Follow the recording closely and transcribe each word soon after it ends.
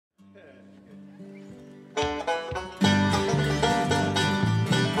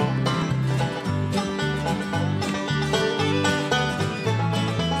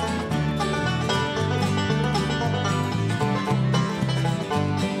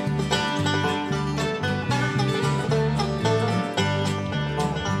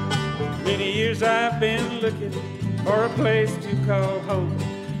been looking for a place to call home,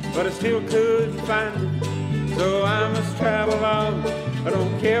 but I still couldn't find it, so I must travel on. I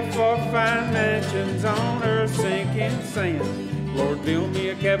don't care for fine mansions on earth's sinking sand. Lord, build me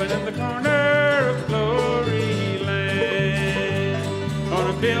a cabin in the corner of Gloryland.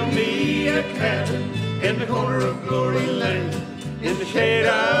 Gonna build me a cabin in the corner of Gloryland, in the shade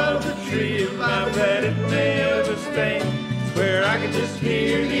of the tree of life that it never stand, where I can just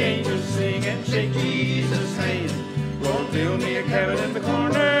hear the angels sing and shake Jesus' hand. Lord, build me a cabin in the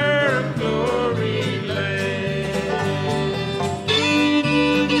corner of Gloryland.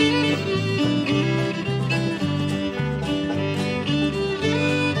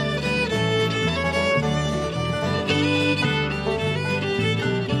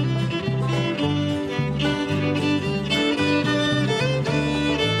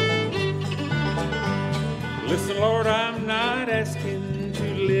 Listen, Lord, I'm not asking to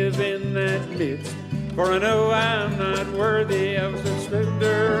live in that midst, for I know I'm not worthy of such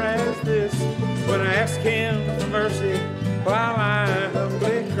splendor as this. When I ask Him for mercy while I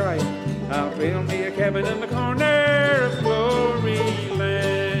humbly cry, I'll build me a cabin in the corner of Gloryland.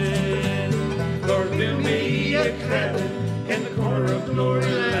 Lord, build me a cabin in the corner of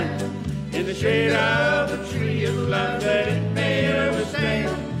Gloryland, in the shade of the tree of life that it may ever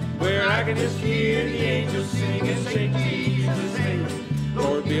stand, where I can just hear the angels sing and shake Jesus' hand.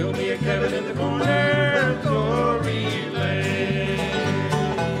 Lord, build me a cabin in the corner of Gloryland.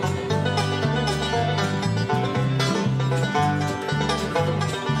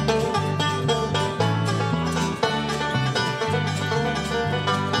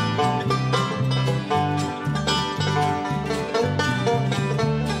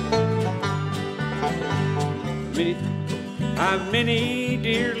 I've many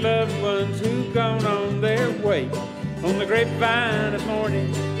dear loved ones who've gone on their way. On the grapevine of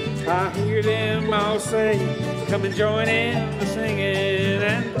morning, I hear them all say, come and join in the singing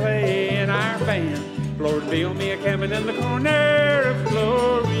and playing our band. Lord, build me a cabin in the corner of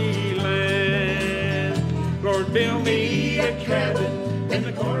Gloryland. Lord, build me a cabin in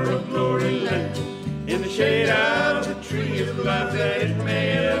the corner of Gloryland, in the shade of the tree of life that it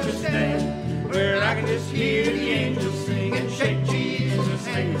may ever stand, where I can just hear the angels sing and shake Jesus'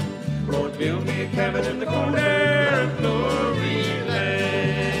 hand. Lord, build me a cabin in the corner of Gloryland.